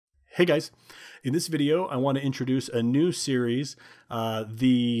Hey guys, in this video I want to introduce a new series,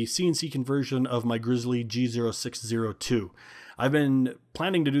 the CNC conversion of my Grizzly G0602. I've been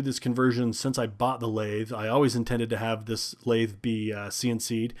planning to do this conversion since I bought the lathe. I always intended to have this lathe be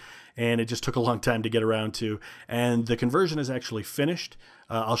CNC'd, and it just took a long time to get around to. And the conversion is actually finished.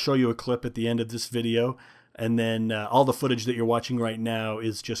 I'll show you a clip at the end of this video, and then all the footage that you're watching right now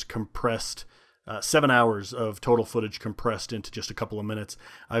is just compressed. 7 hours of total footage compressed into just a couple of minutes.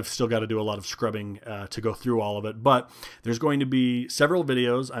 I've still got to do a lot of scrubbing to go through all of it, but there's going to be several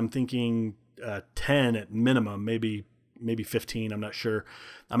videos. I'm thinking 10 at minimum, maybe 15, I'm not sure.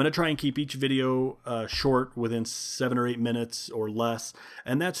 I'm going to try and keep each video short, within 7 or 8 minutes or less,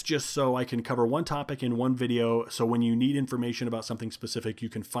 and that's just so I can cover one topic in one video, so when you need information about something specific, you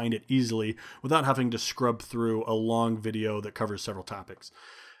can find it easily without having to scrub through a long video that covers several topics.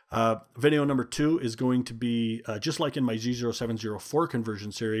 Video number 2 is going to be, just like in my G0704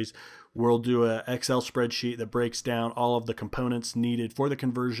 conversion series, we'll do an Excel spreadsheet that breaks down all of the components needed for the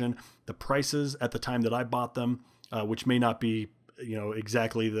conversion, the prices at the time that I bought them, which may not be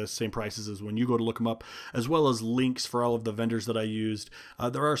exactly the same prices as when you go to look them up, as well as links for all of the vendors that I used.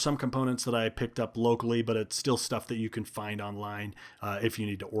 There are some components that I picked up locally, but it's still stuff that you can find online if you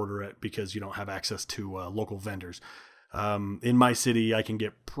need to order it because you don't have access to local vendors. In my city, I can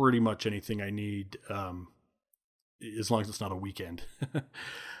get pretty much anything I need, as long as it's not a weekend.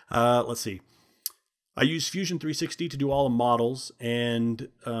 Let's see. I use Fusion 360 to do all the models, and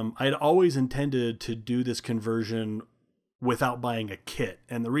I had always intended to do this conversion without buying a kit.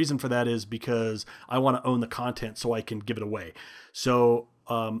 And the reason for that is because I want to own the content so I can give it away. So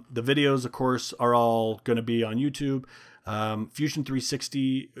the videos, of course, are all going to be on YouTube. Fusion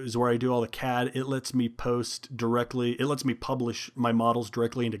 360 is where I do all the CAD. It lets me post directly. It lets me publish my models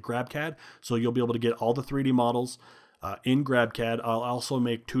directly into GrabCAD. So you'll be able to get all the 3D models in GrabCAD. I'll also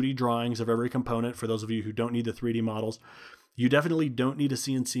make 2D drawings of every component for those of you who don't need the 3D models. You definitely don't need a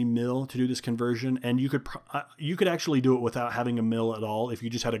CNC mill to do this conversion, and you could actually do it without having a mill at all. If you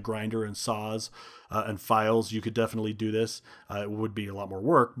just had a grinder and saws and files, you could definitely do this. It would be a lot more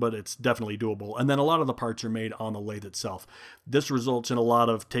work, but it's definitely doable. And then a lot of the parts are made on the lathe itself. This results in a lot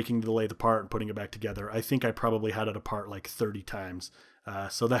of taking the lathe apart and putting it back together. I think I probably had it apart like 30 times,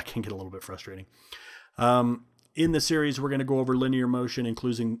 so that can get a little bit frustrating. In the series, we're going to go over linear motion,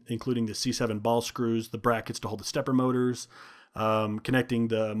 including the C7 ball screws, the brackets to hold the stepper motors, connecting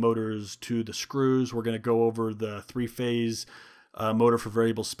the motors to the screws. We're going to go over the 3-phase motor for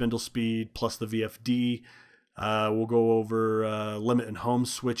variable spindle speed plus the VFD. We'll go over limit and home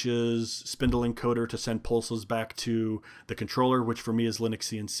switches, spindle encoder to send pulses back to the controller, which for me is Linux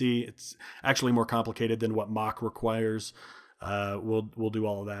CNC. It's actually more complicated than what Mach requires. We'll do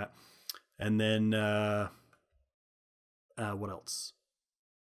all of that. And then what else?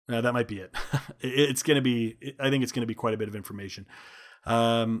 That might be it. It's going to be, I think it's going to be quite a bit of information.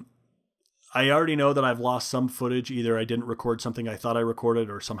 I already know that I've lost some footage. Either I didn't record something I thought I recorded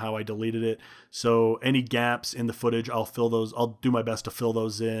or somehow I deleted it. So any gaps in the footage, I'll fill those. I'll do my best to fill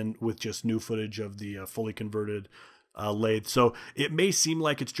those in with just new footage of the fully converted lathe. So it may seem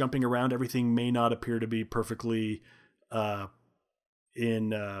like it's jumping around. Everything may not appear to be perfectly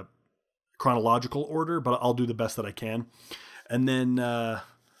in chronological order, but I'll do the best that I can. And then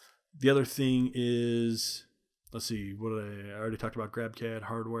the other thing is, let's see, what I already talked about: GrabCAD,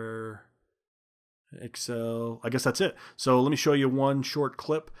 hardware, Excel. I guess that's it. So let me show you one short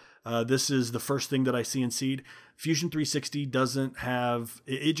clip. This is the first thing that I CNC'd. Fusion 360 doesn't have,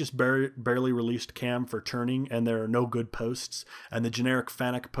 it just barely released cam for turning, and there are no good posts. And the generic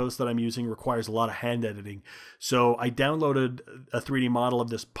FANUC post that I'm using requires a lot of hand editing. So I downloaded a 3D model of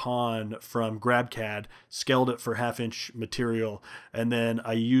this pawn from GrabCAD, scaled it for 1/2-inch material, and then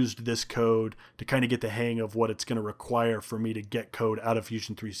I used this code to kind of get the hang of what it's going to require for me to get code out of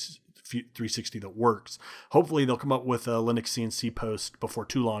Fusion 360 that works. Hopefully they'll come up with a Linux CNC post before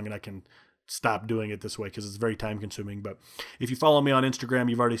too long, and I can stop doing it this way because it's very time consuming. But if you follow me on Instagram,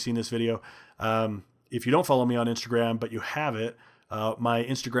 you've already seen this video. If you don't follow me on Instagram, but you have it, my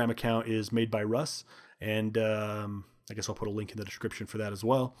Instagram account is Made by Russ, and I guess I'll put a link in the description for that as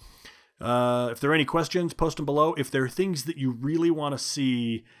well. If there are any questions, post them below. If there are things that you really want to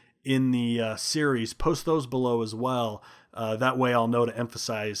see in the series, post those below as well. That way I'll know to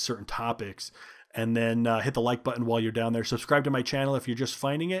emphasize certain topics. And then hit the like button while you're down there. Subscribe to my channel if you're just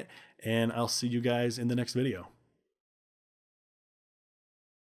finding it, and I'll see you guys in the next video.